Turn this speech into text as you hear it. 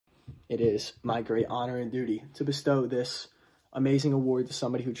it is my great honor and duty to bestow this amazing award to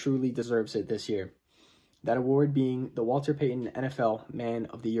somebody who truly deserves it this year. That award being the Walter Payton NFL Man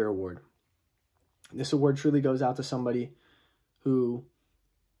of the Year Award. This award truly goes out to somebody who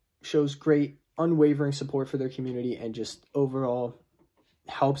shows great, unwavering support for their community and just overall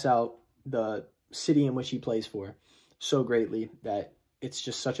helps out the city in which he plays for so greatly that it's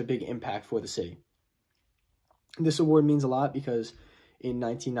just such a big impact for the city. This award means a lot because in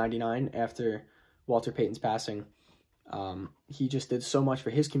 1999, after Walter Payton's passing, he just did so much for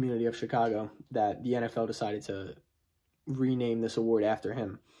his community of Chicago that the NFL decided to rename this award after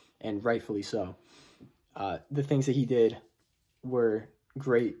him, and rightfully so. The things that he did were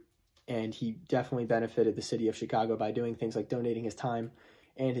great, and he definitely benefited the city of Chicago by doing things like donating his time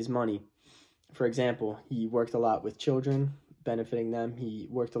and his money. For example, he worked a lot with children, benefiting them. He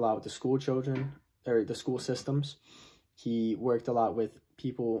worked a lot with the school children, or the school systems. He worked a lot with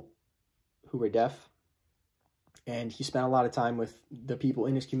people who were deaf, and he spent a lot of time with the people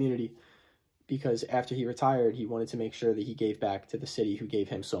in his community because after he retired, he wanted to make sure that he gave back to the city who gave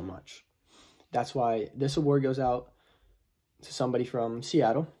him so much. That's why this award goes out to somebody from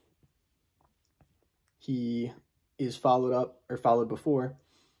Seattle. He is followed before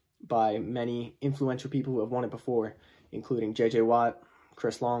by many influential people who have won it before, including J.J. Watt,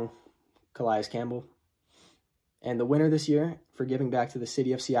 Chris Long, Calais Campbell. And the winner this year for giving back to the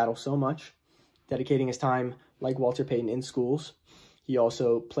city of Seattle so much, dedicating his time like Walter Payton in schools. He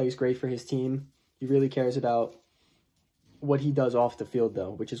also plays great for his team. He really cares about what he does off the field, though,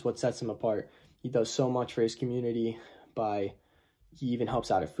 which is what sets him apart. He does so much for his community he even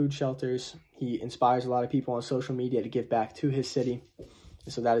helps out at food shelters. He inspires a lot of people on social media to give back to his city.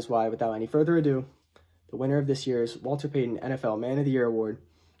 And so that is why, without any further ado, the winner of this year's Walter Payton NFL Man of the Year Award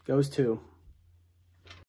goes to